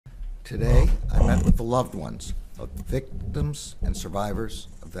Today, I met with the loved ones of the victims and survivors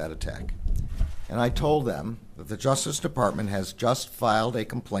of that attack. And I told them that the Justice Department has just filed a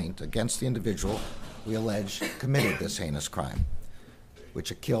complaint against the individual we allege committed this heinous crime,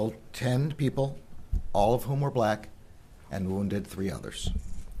 which killed 10 people, all of whom were black, and wounded 3 others.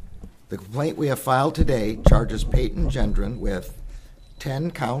 The complaint we have filed today charges Peyton Gendron with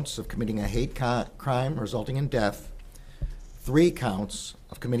 10 counts of committing a hate crime resulting in death, 3 counts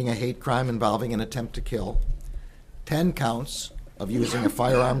of committing a hate crime involving an attempt to kill, 10 counts of using a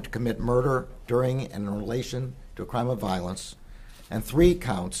firearm to commit murder during and in relation to a crime of violence, and 3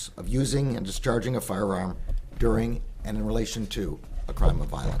 counts of using and discharging a firearm during and in relation to a crime of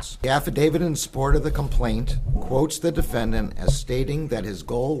violence. The affidavit in support of the complaint quotes the defendant as stating that his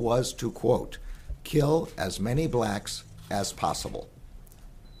goal was to, quote, kill as many blacks as possible.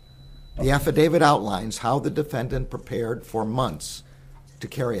 The affidavit outlines how the defendant prepared for months to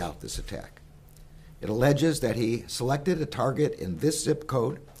carry out this attack. It alleges that he selected a target in this zip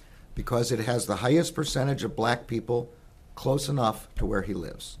code because it has the highest percentage of black people close enough to where he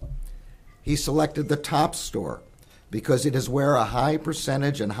lives. He selected the Tops store because it is where a high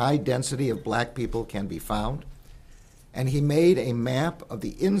percentage and high density of black people can be found. And he made a map of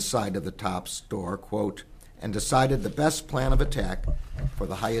the inside of the Tops store, quote, and decided the best plan of attack for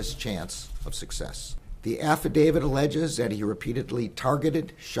the highest chance of success. The affidavit alleges that he repeatedly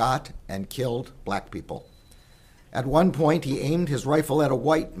targeted, shot, and killed black people. At one point, he aimed his rifle at a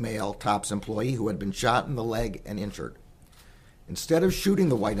white male Tops employee who had been shot in the leg and injured. Instead of shooting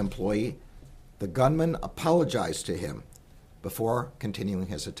the white employee, the gunman apologized to him before continuing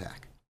his attack.